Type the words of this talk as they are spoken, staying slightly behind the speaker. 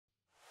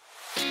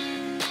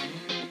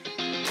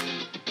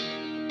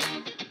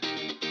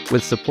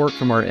With support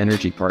from our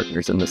energy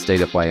partners in the state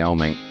of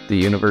Wyoming, the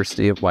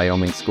University of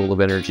Wyoming School of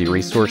Energy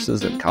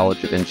Resources and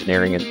College of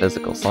Engineering and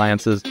Physical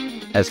Sciences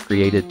has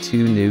created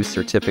 2 new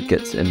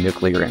certificates in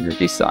nuclear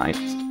energy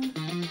science.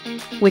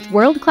 With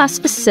world-class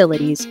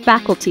facilities,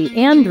 faculty,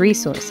 and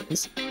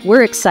resources,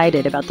 we're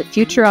excited about the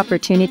future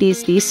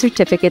opportunities these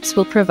certificates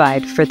will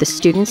provide for the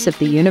students of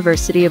the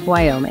University of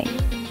Wyoming.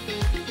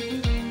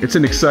 It's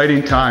an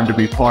exciting time to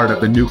be part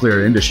of the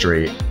nuclear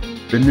industry.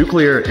 The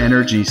Nuclear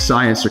Energy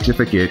Science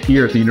Certificate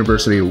here at the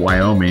University of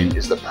Wyoming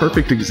is the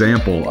perfect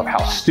example of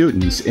how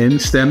students in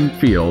STEM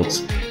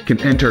fields can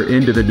enter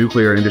into the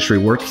nuclear industry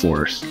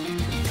workforce.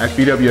 At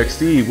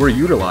BWXT, we're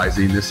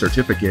utilizing this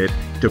certificate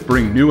to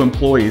bring new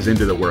employees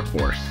into the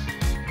workforce.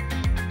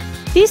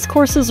 These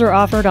courses are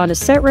offered on a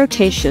set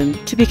rotation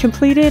to be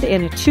completed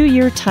in a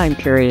 2-year time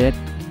period.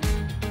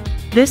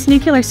 This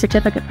nuclear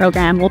certificate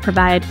program will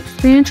provide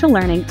experiential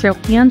learning through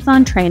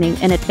hands-on training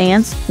in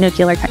advanced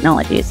nuclear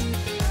technologies.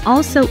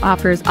 Also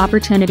offers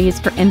opportunities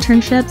for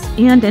internships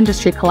and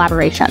industry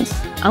collaborations,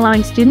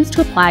 allowing students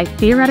to apply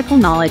theoretical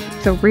knowledge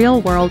to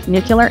real-world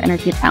nuclear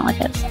energy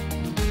challenges.